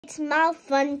It's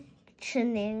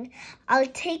malfunctioning. I'll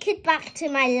take it back to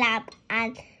my lab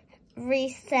and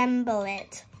reassemble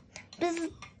it.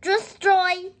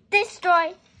 Destroy.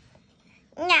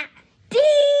 Nah. Destroy.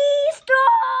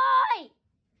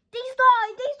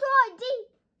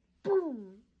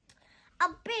 Boom.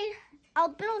 I'll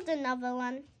build another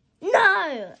one.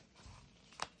 No.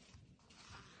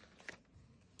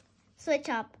 Switch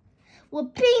up. Well,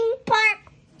 ping,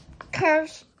 park,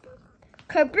 kerblop,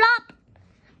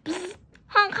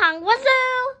 Hong Kong,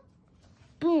 wazoo.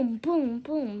 Boom, boom,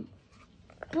 boom,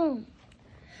 boom.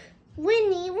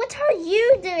 Winnie, what are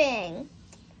you doing?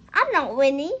 I'm not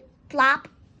Winnie, plop.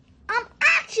 I'm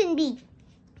Action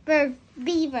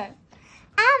Beaver.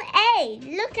 I'm A,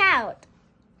 look out.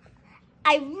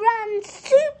 I run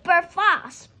super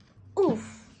fast.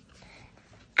 Oof.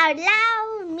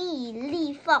 Allow me,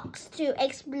 Lee Fox, to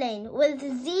explain. With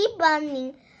Z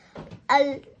Bunny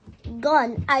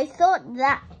gone, I thought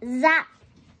that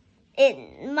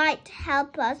it might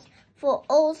help us for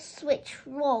all switch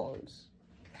roles.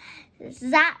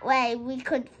 That way we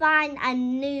could find a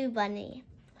new bunny.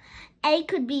 A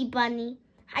could be Bunny.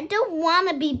 I don't want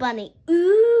to be Bunny.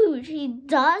 Ooh, she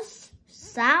does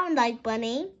sound like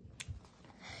Bunny.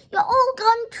 You're all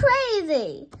gone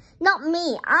crazy. Not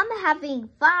me. I'm having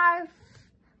far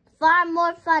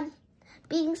more fun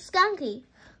being Skunky.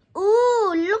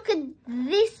 Ooh, look at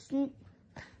this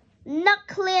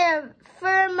nuclear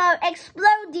thermo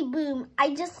explodey boom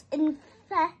I just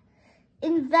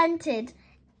invented.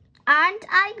 Aren't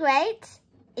I great?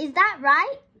 Is that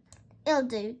right? It'll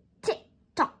do. Tick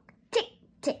tock, tick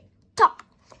tock.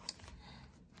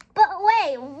 But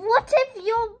wait, what if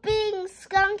you're being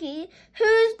Skunky?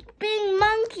 Who's being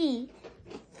Monkey?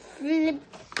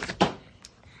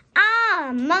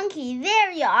 Ah, Monkey,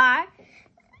 there you are.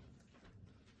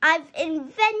 I've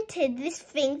invented this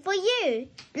thing for you.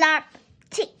 Blarp,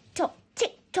 tick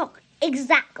tock,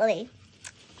 exactly.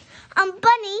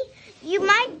 Bunny, you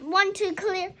might want to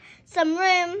clear some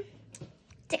room.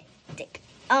 Tick.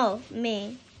 Oh,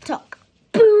 me, tock.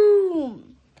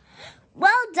 Boom.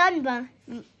 Well done,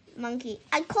 Monkey.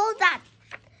 I call that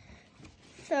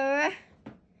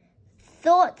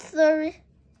thoroughly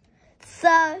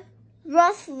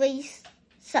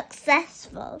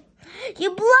successful.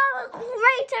 You blow a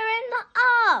crater in the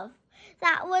earth.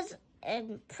 That was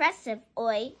impressive,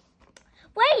 Oi.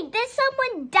 Wait, there's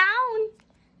something down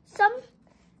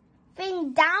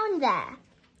there.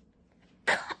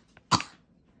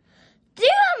 Do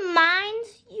you mind?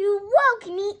 You woke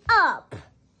me up.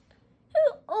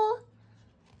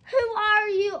 Who are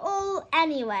you all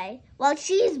anyway? Well,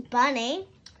 she's Bunny.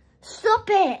 Stop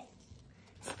it.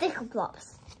 Sticker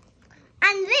plops.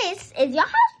 And this is your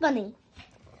house, Bunny.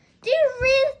 Do you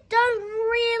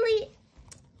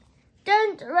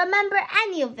don't remember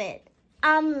any of it?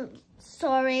 I'm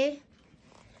sorry.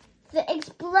 The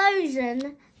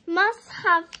explosion must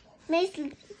have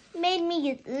made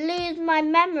me lose my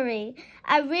memory.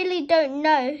 I really don't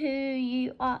know who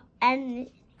you are,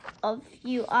 any of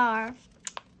you are.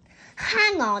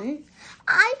 Hang on.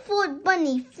 I thought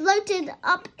Bunny floated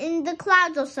up in the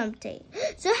clouds or something.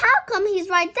 So how come he's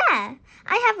right there?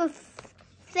 I have a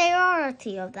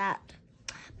theory of that.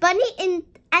 Bunny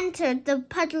entered the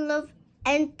puddle of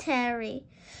Enteri,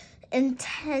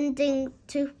 intending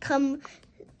to come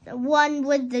one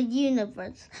with the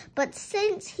universe. But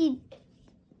since he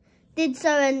did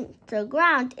so in the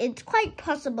ground, it's quite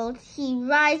possible he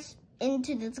rise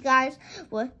into the skies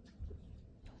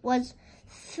was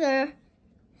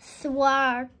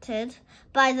thwarted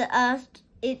by the earth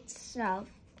itself.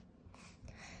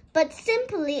 But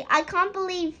simply, I can't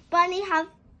believe Bunny have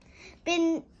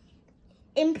been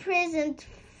imprisoned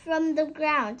from the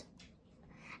ground.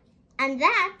 And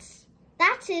that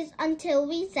is until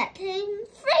we set him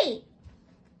free.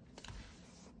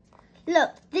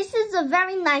 Look, this is a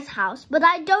very nice house, but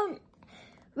I don't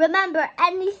remember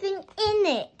anything in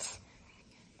it.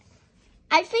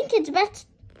 I think it's best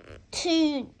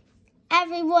to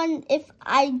everyone if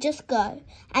I just go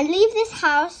and leave this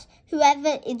house,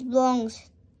 whoever it belongs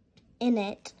in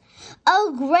it.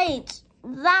 Oh, great.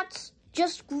 That's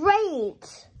just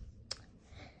great.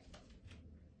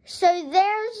 So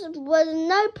there was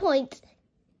no point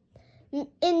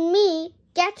in me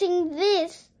getting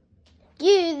this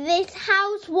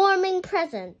housewarming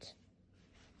present.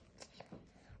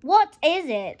 What is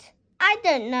it? I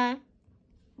don't know.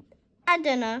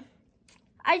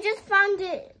 I just found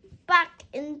it back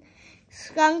in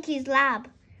Skunky's lab.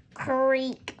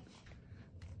 Creak.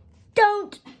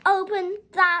 Don't open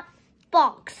that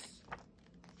box.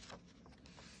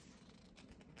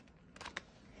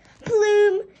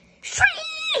 Plume.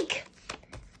 Shriek!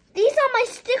 These are my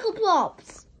sticker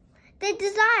plops. They're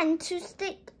designed to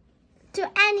stick to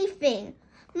anything.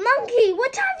 Monkey,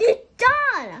 what have you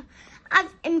done?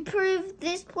 I've improved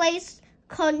this place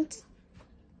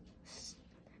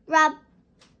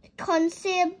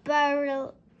considerably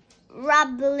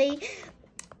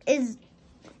is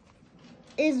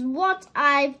what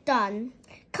I've done.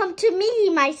 Come to me,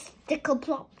 my sticker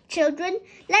plop children.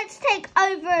 Let's take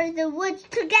over the woods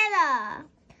together.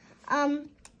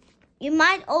 You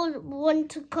might all want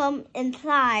to come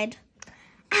inside.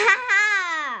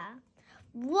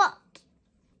 What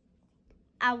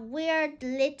a weird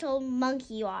little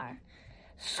monkey you are.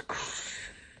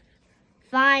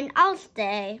 Fine, I'll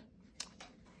stay.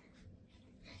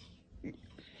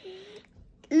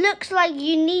 Looks like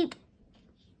you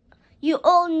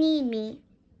all need me.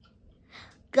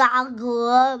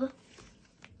 Goggle.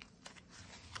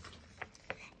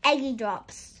 Eggy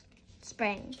drops.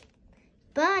 Spring.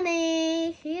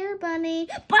 Bunny, here, Bunny.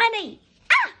 Bunny!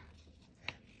 Ah!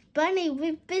 Bunny,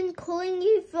 we've been calling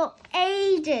you for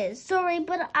ages. Sorry,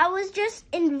 but I was just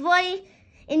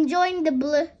enjoying the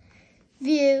blue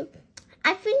view.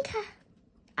 I think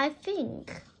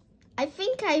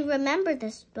I remember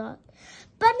this spot.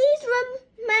 Bunny's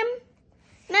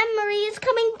memory is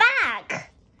coming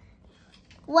back.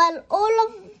 Well,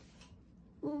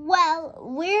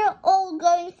 we're all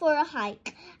going for a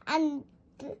hike, and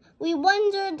we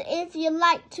wondered if you'd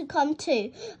like to come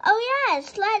too. Oh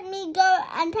yes, let me go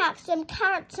and pack some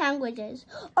carrot sandwiches.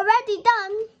 Already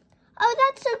done? Oh,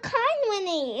 that's so kind,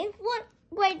 Winnie. What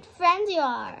great friends you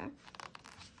are.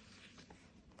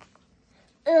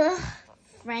 Ugh,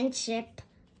 friendship.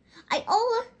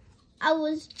 I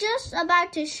was just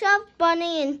about to shove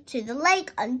Bunny into the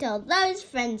lake until those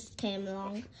friends came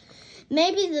along.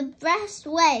 Maybe the best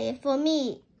way for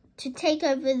me to take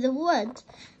over the woods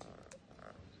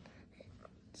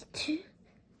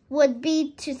would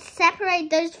be to separate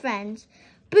those friends.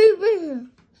 Boo boo,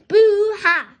 boo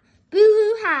ha,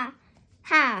 boo ha,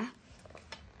 ha,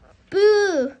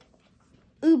 boo,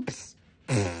 oops.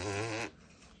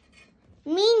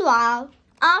 Meanwhile,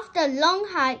 after a long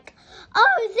hike,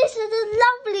 oh, this is a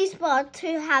lovely spot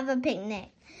to have a picnic.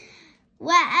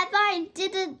 Wherever I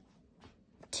didn't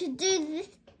to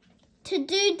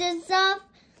deserve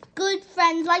good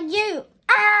friends like you.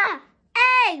 Ah,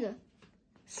 egg!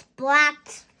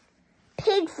 Splat.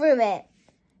 Pig threw it.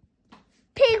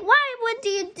 Pig, why would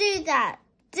you do that?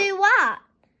 Do what?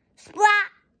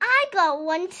 Splat. I got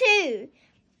one too.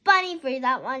 Bunny threw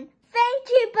that one. Thank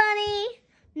you, Bunny.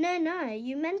 No,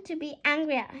 you meant to be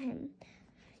angry at him.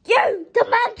 You, the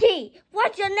monkey!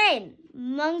 What's your name?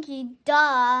 Monkey,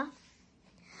 duh.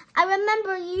 I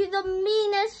remember you, the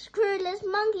meanest, cruelest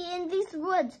monkey in these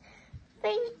woods.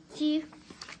 Thank you.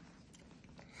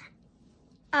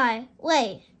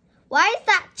 Wait. Why is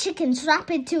that chicken strapped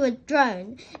into a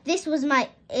drone? This was my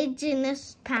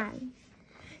ingenious plan.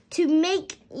 To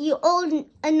make you all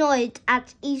annoyed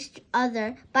at each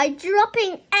other by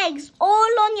dropping eggs all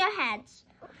on your heads.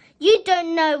 You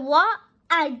don't know what?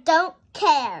 I don't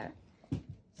care.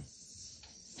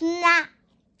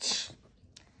 Snatch.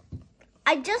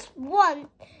 I just want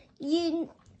you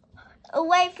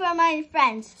away from my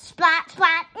friends. Splat,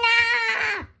 splat,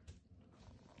 nah!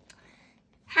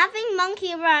 Having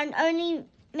monkey around only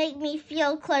make me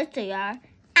feel close to you.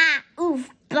 Ah, oof,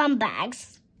 bum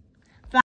bags.